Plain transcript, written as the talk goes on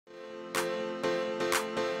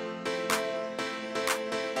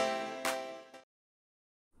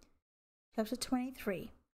Chapter 23,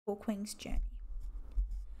 Hawkwing's Journey.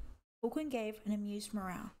 Hawkwing gave an amused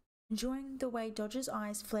morale, enjoying the way Dodger's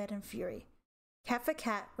eyes flared in fury. Cat for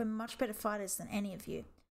cat, we're much better fighters than any of you.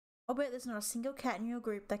 I'll bet there's not a single cat in your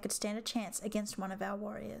group that could stand a chance against one of our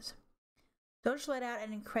warriors. Dodge let out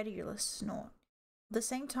an incredulous snort. At the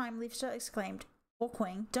same time, Leafster exclaimed,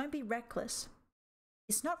 Hawkwing, don't be reckless.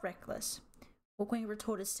 It's not reckless, Hawkwing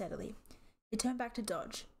retorted steadily. He turned back to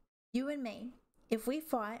Dodge. You and me. If we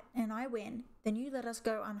fight and I win, then you let us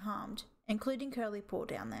go unharmed, including Curly Paw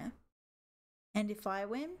down there. And if I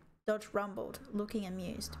win? Dodge rumbled, looking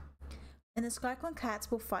amused. Then the Skyclone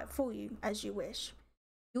cats will fight for you, as you wish.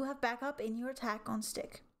 You'll have backup in your attack on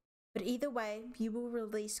stick, but either way, you will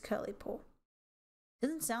release Curly Paw.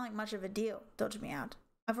 Doesn't sound like much of a deal, Dodge meowed.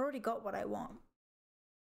 I've already got what I want.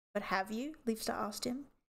 But have you? Leafster asked him.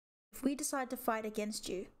 If we decide to fight against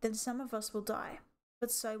you, then some of us will die,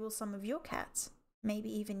 but so will some of your cats. Maybe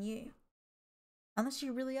even you. Unless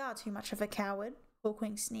you really are too much of a coward,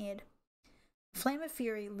 Hawkwing sneered. A flame of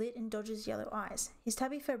fury lit in Dodger's yellow eyes. His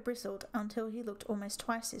tabby fur bristled until he looked almost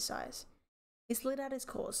twice his size. He slid out his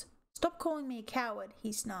claws. Stop calling me a coward,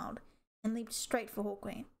 he snarled, and leaped straight for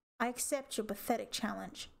Hawkwing. I accept your pathetic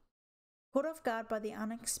challenge. Caught off guard by the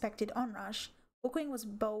unexpected onrush, Hawkwing was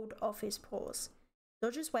bowled off his paws.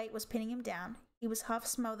 Dodger's weight was pinning him down. He was half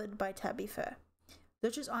smothered by tabby fur.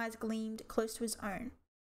 Dodger's eyes gleamed close to his own.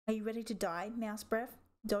 Are you ready to die, Mouse Breath?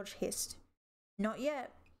 Dodge hissed. Not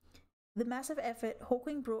yet. With a massive effort,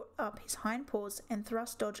 Hawkwing brought up his hind paws and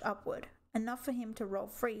thrust Dodge upward, enough for him to roll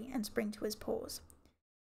free and spring to his paws.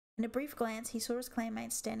 In a brief glance, he saw his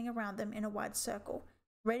clanmates standing around them in a wide circle,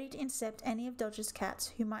 ready to intercept any of Dodger's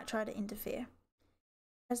cats who might try to interfere.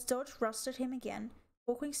 As Dodge rusted him again,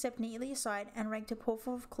 Hawkwing stepped neatly aside and raked a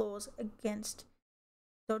pawful of claws against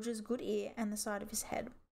Dodger's good ear and the side of his head.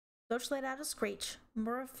 Dodge let out a screech,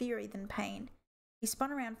 more of fury than pain. He spun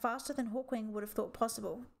around faster than Hawkwing would have thought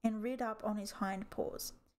possible, and reared up on his hind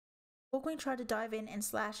paws. Hawkwing tried to dive in and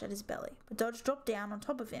slash at his belly, but Dodge dropped down on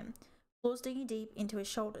top of him, claws digging deep into his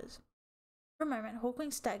shoulders. For a moment,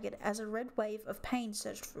 Hawkwing staggered as a red wave of pain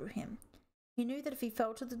surged through him. He knew that if he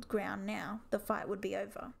fell to the ground now, the fight would be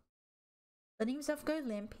over. Letting himself go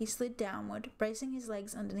limp, he slid downward, bracing his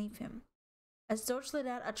legs underneath him. As Dodge let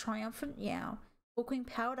out a triumphant yowl, Hawkwing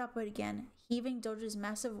powered upward again, heaving Dodge's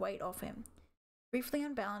massive weight off him. Briefly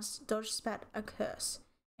unbalanced, Dodge spat a curse,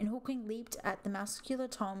 and Hawkwing leaped at the muscular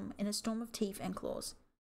Tom in a storm of teeth and claws.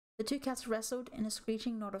 The two cats wrestled in a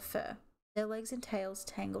screeching knot of fur, their legs and tails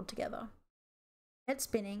tangled together. Head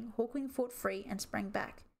spinning, Hawkwing fought free and sprang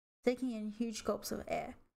back, taking in huge gulps of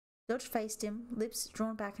air. Dodge faced him, lips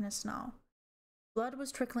drawn back in a snarl. Blood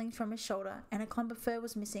was trickling from his shoulder, and a clump of fur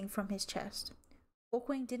was missing from his chest.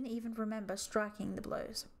 Hawkwing didn't even remember striking the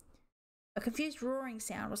blows. A confused roaring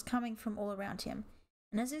sound was coming from all around him,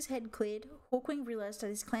 and as his head cleared, Hawkwing realized that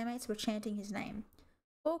his clanmates were chanting his name.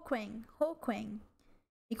 Hawkwing! Hawkwing!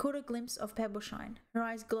 He caught a glimpse of Pebbleshine, her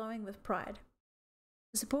eyes glowing with pride.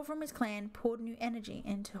 The support from his clan poured new energy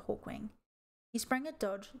into Hawkwing. He sprang at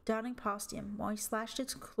Dodge, darting past him while he slashed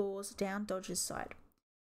its claws down Dodge's side.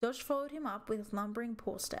 Dodge followed him up with lumbering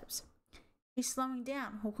paw steps. He's slowing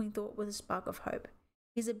down, Hawkwing thought with a spark of hope.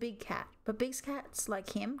 He's a big cat, but big cats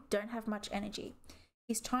like him don't have much energy.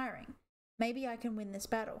 He's tiring. Maybe I can win this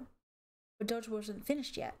battle. But Dodge wasn't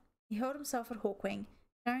finished yet. He hurled himself at Hawkwing,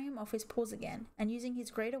 carrying him off his paws again, and using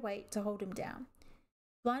his greater weight to hold him down.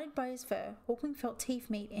 Blinded by his fur, Hawkwing felt teeth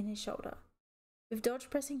meet in his shoulder. With Dodge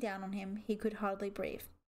pressing down on him, he could hardly breathe.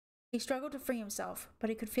 He struggled to free himself, but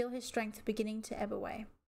he could feel his strength beginning to ebb away.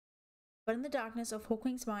 But in the darkness of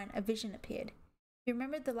Hawkwing's mind, a vision appeared. He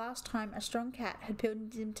remembered the last time a strong cat had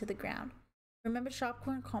pinned him to the ground. He remembered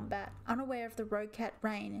Sharpclaw combat, unaware of the rogue cat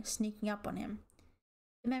Rain sneaking up on him.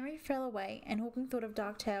 The memory fell away, and Hawkwing thought of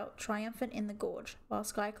Darktail triumphant in the gorge, while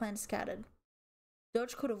SkyClan scattered.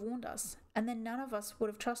 Dodge could have warned us, and then none of us would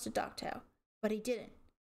have trusted Darktail. But he didn't.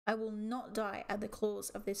 I will not die at the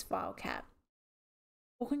claws of this vile cat.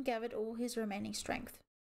 Hawkwing gathered all his remaining strength.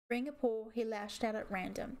 Freeing a paw, he lashed out at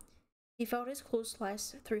random. He felt his claws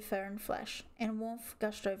slice through fur and flesh, and warmth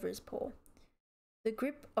gushed over his paw. The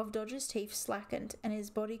grip of Dodge's teeth slackened, and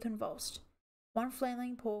his body convulsed. One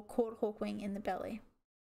flailing paw caught Hawkwing in the belly.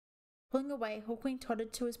 Pulling away, Hawkwing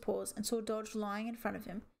tottered to his paws and saw Dodge lying in front of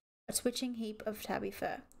him, a twitching heap of tabby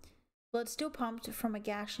fur. Blood still pumped from a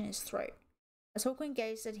gash in his throat. As Hawkwing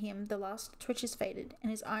gazed at him, the last twitches faded,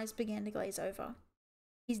 and his eyes began to glaze over.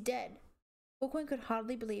 He's dead. Hawkwing could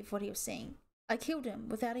hardly believe what he was seeing. I killed him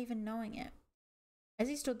without even knowing it. As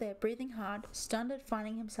he stood there, breathing hard, stunned at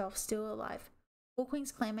finding himself still alive,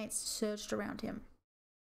 Hawkwing's clanmates surged around him.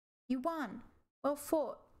 You won! Well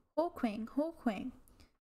fought! Hawkwing, Hawkwing.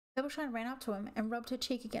 Pebbleshine ran up to him and rubbed her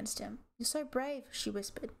cheek against him. You're so brave, she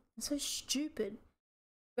whispered, and so stupid.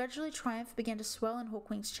 Gradually, triumph began to swell in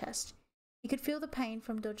Hawkwing's chest. He could feel the pain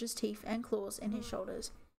from Dodger's teeth and claws in his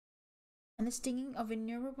shoulders, and the stinging of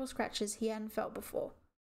innumerable scratches he hadn't felt before.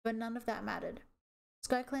 But none of that mattered.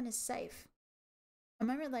 SkyClan is safe. A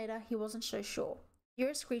moment later, he wasn't so sure.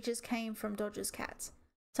 Furious screeches came from Dodger's cats.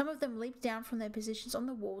 Some of them leaped down from their positions on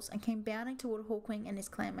the walls and came bounding toward Hawkwing and his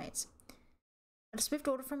clanmates. At a swift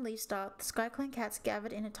order from Leafstar, the SkyClan cats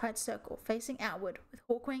gathered in a tight circle, facing outward, with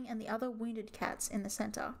Hawkwing and the other wounded cats in the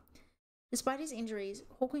center. Despite his injuries,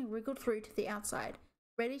 Hawkwing wriggled through to the outside,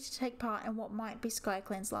 ready to take part in what might be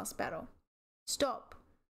SkyClan's last battle. Stop!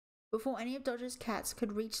 Before any of Dodger's cats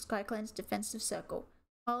could reach SkyClan's defensive circle,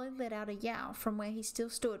 Harley let out a yowl from where he still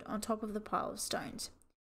stood on top of the pile of stones.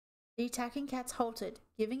 The attacking cats halted,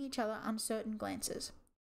 giving each other uncertain glances.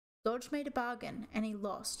 Dodge made a bargain, and he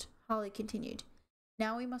lost, Harley continued.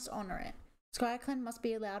 Now we must honor it. SkyClan must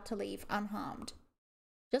be allowed to leave unharmed.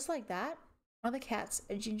 Just like that, one of the cats,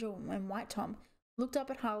 a ginger and white Tom, looked up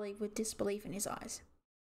at Harley with disbelief in his eyes.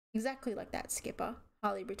 Exactly like that, Skipper,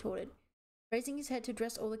 Harley retorted. Raising his head to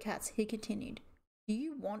address all the cats, he continued. Do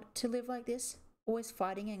you want to live like this? Always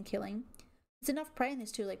fighting and killing? There's enough prey in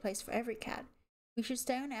this two-leg place for every cat. We should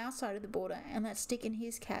stay on our side of the border and let Stick and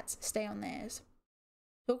his cats stay on theirs.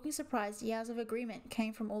 Talking surprised, yells of agreement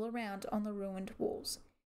came from all around on the ruined walls.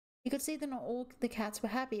 He could see that not all the cats were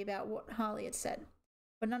happy about what Harley had said,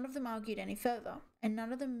 but none of them argued any further, and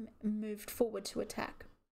none of them moved forward to attack.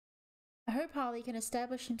 I hope Harley can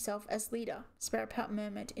establish himself as leader, Sparrowpout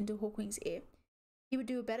murmured into Hawkwing's ear. He would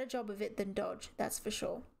do a better job of it than Dodge, that's for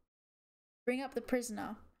sure. Bring up the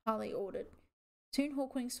prisoner, Harley ordered. Soon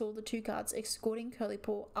Hawkwing saw the two guards escorting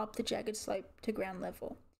Curlypaw up the jagged slope to ground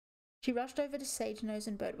level. She rushed over to Sage Nose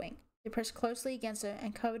and Birdwing. They pressed closely against her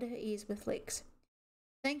and covered her ears with licks.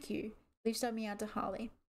 Thank you, Leafstar meowed to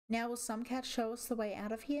Harley. Now will some cat show us the way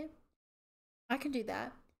out of here? I can do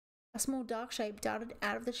that. A small dark shape darted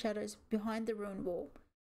out of the shadows behind the ruined wall.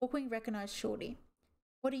 Hawkwing recognized Shorty.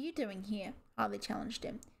 What are you doing here? Harley challenged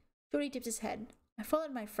him. Shorty dipped his head. I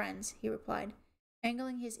followed my friends, he replied,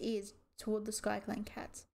 angling his ears toward the SkyClan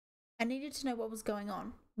cats. I needed to know what was going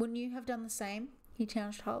on. Wouldn't you have done the same? He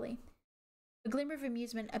challenged Harley. A glimmer of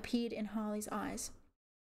amusement appeared in Harley's eyes.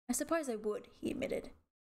 I suppose I would, he admitted.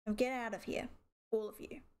 Now get out of here, all of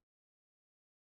you.